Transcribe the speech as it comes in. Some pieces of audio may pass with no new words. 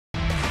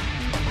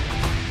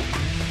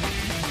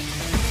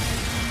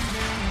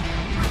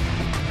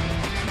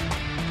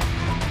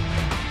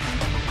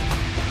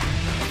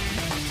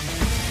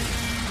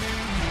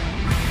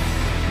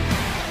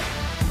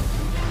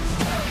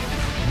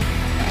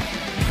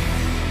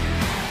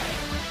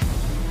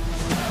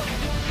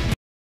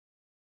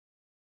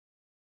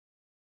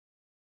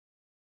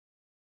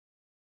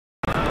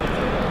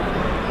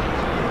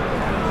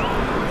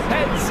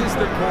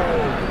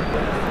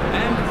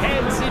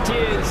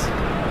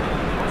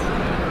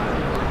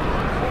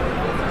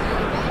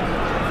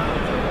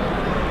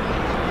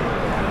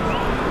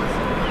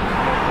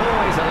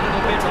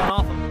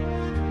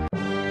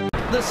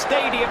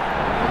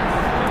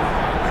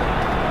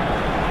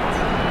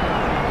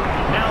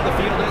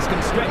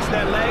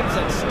their legs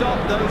and stop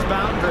those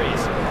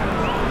boundaries.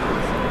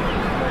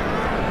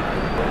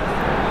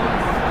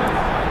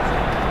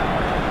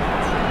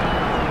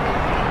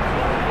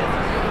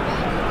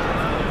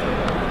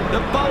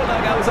 The bowler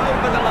goes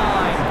over the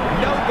line.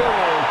 No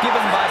ball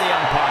given by the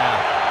umpire.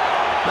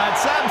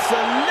 That's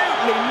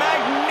absolutely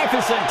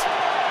magnificent.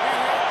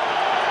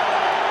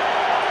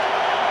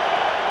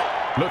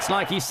 Looks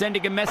like he's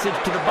sending a message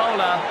to the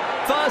bowler.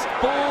 First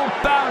ball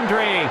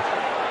boundary.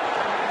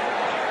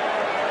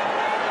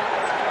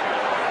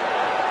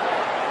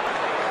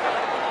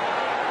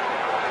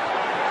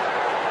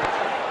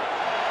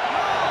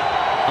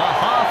 A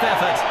half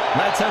effort.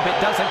 Let's hope it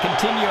doesn't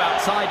continue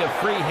outside of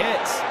free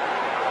hits.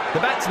 The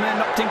batsman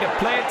opting to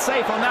play it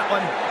safe on that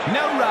one.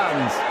 No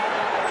runs.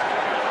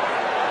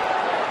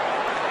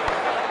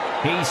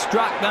 He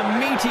struck the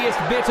meatiest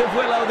bit of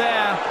willow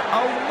there.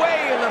 A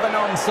whale of an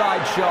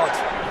onside shot.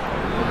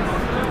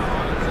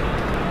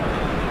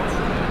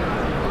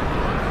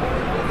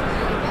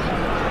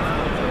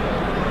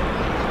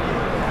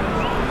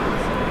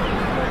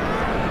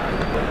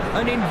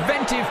 An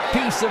inventive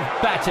piece of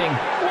batting.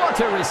 What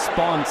a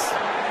response.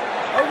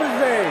 Over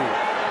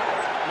there.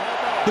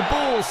 The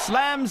ball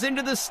slams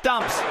into the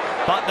stumps,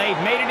 but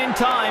they've made it in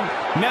time.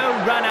 No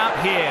run out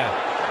here.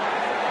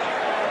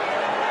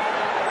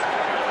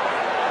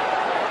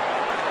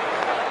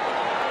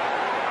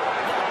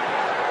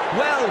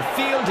 Well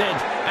fielded,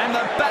 and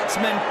the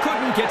batsman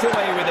couldn't get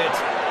away with it.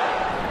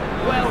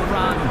 Well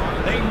run.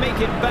 They make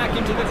it back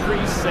into the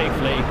crease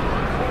safely.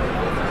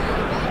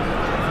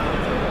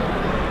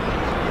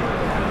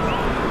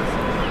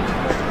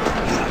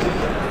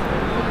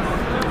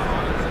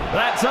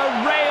 That's a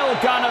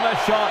railgun of a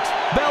shot.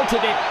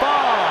 Belted it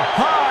far,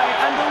 high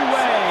and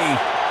away.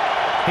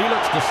 He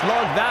looks to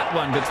slog that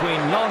one between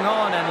long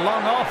on and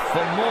long off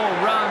for more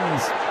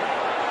runs.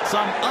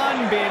 Some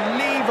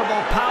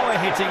unbelievable power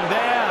hitting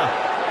there.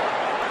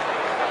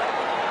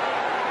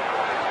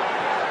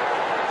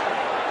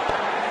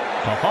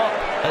 A hop,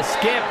 a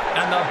skip,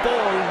 and the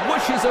ball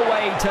whooshes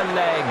away to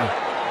leg.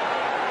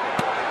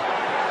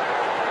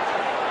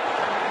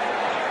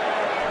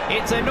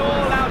 It's an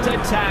all-out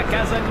attack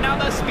as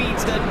another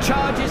speedster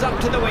charges up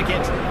to the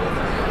wicket.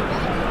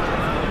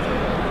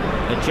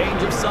 A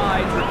change of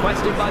sides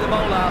requested by the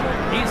bowler.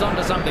 He's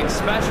onto something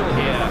special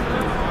here.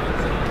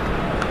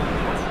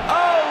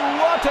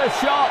 Oh, what a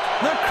shot!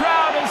 The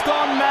crowd has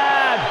gone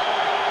mad.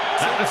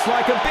 That looks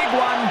like a big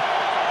one.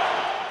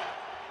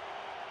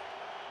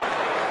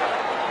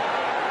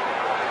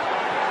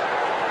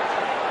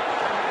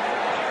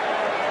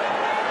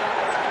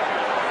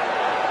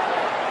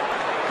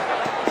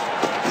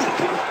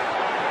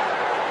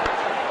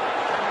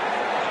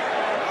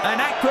 An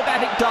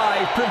acrobatic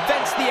dive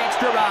prevents the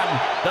extra run.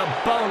 The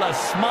bowler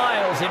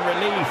smiles in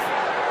relief.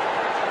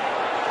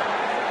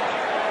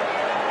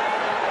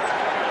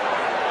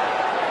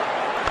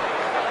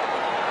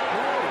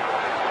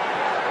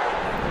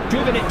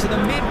 Driven it to the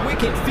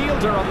mid-wicket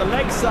fielder on the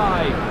leg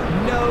side.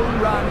 No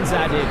runs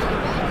added.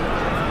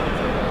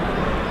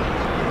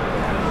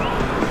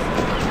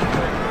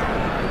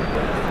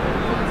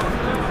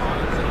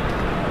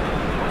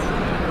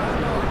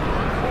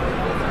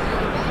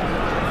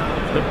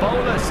 The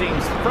bowler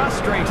seems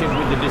frustrated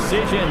with the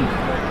decision.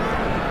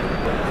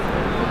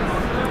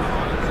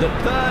 The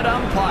third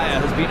umpire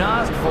has been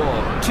asked for.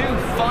 Too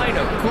fine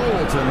a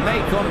call to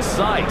make on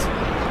sight.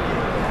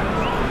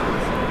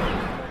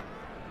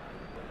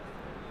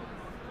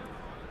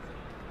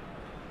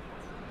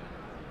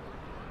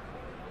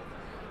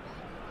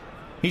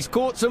 He's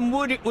caught some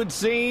wood, it would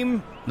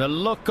seem. The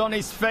look on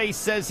his face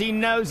says he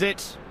knows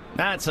it.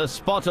 That's a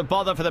spot of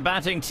bother for the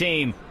batting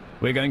team.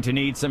 We're going to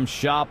need some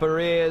sharper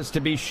ears to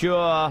be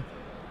sure.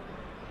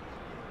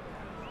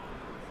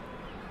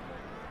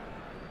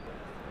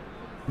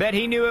 Bet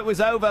he knew it was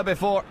over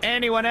before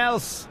anyone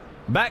else.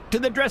 Back to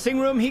the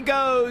dressing room he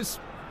goes.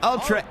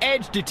 Ultra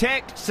Edge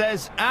Detect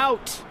says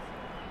out.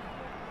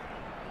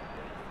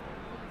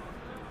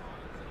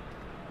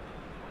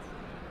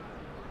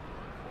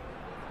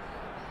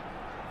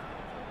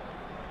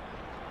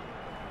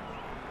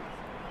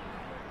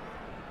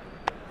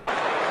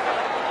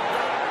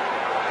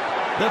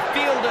 The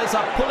fielders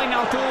are pulling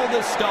out all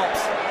the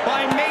stops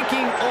by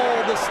making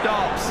all the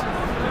stops.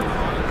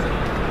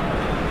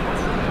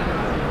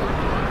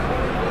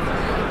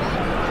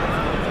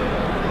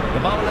 The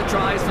bowler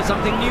tries for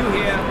something new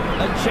here.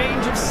 A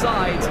change of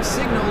sides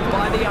signalled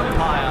by the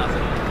umpire.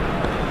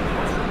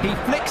 He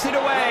flicks it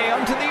away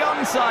onto the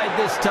onside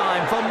this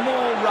time for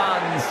more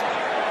runs.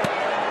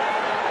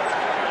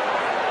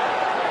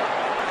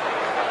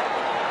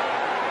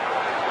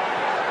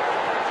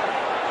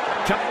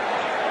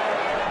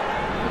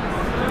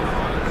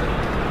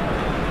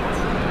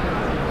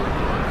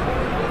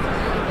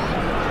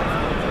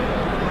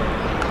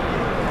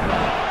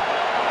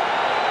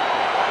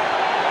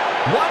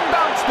 One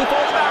bounce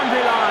before the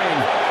boundary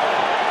line.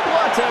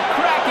 What a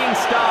cracking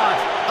start.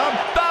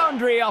 A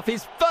boundary off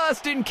his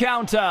first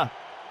encounter.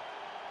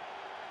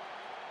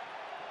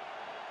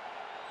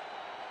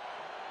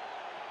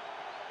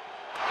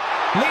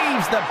 Leaves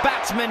leaves the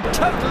batsman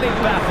totally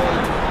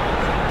baffled.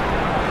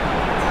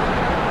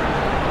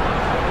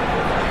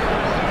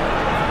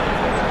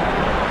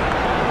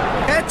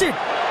 Catch it!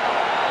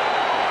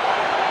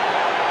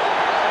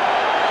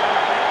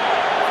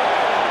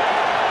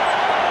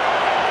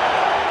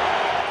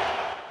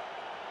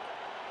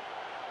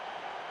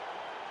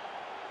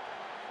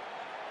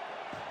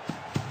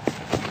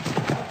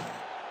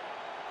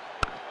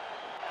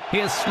 He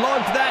has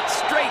slogged that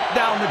straight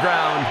down the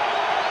ground.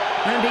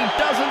 And he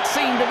doesn't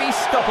seem to be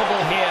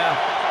stoppable here.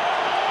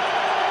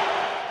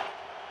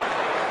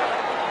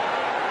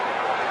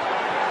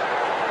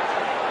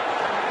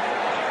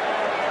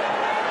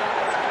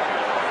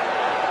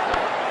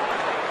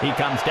 He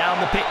comes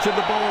down the pitch of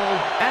the ball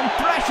and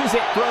thrashes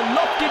it for a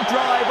lofted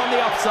drive on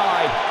the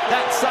offside.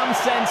 That's some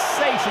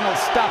sensational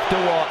stuff to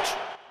watch.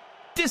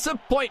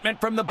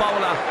 Disappointment from the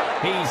bowler.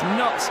 He's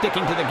not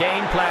sticking to the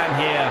game plan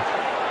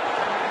here.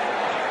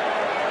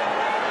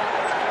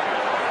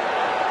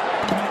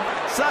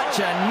 Such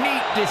a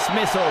neat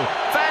dismissal.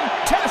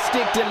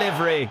 Fantastic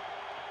delivery.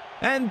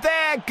 And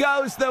there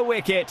goes the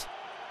wicket.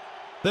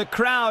 The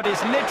crowd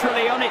is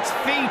literally on its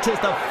feet as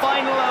the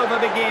final over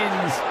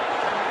begins.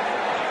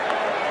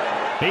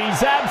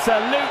 He's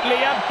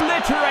absolutely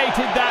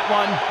obliterated that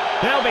one.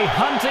 They'll be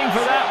hunting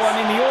for that one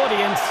in the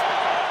audience.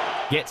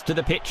 Gets to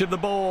the pitch of the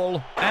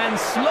ball and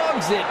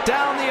slogs it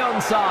down the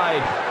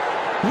onside.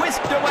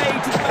 Whisked away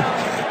to the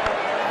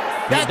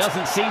boundary. It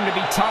doesn't seem to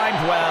be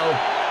timed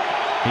well.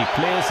 He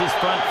clears his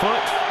front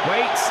foot,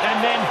 waits,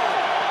 and then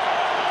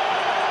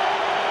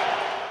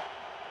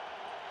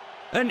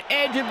an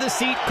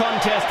edge-of-the-seat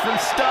contest from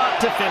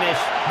start to finish.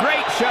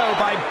 Great show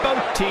by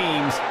both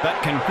teams, but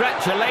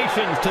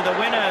congratulations to the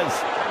winners.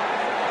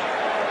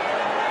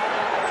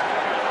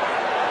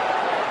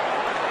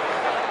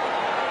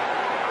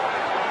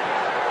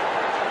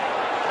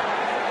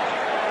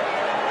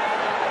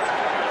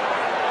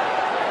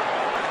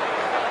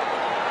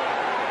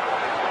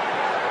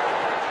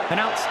 An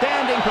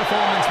outstanding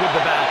performance with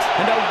the bat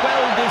and a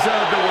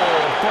well-deserved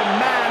award for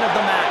man of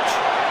the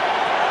match.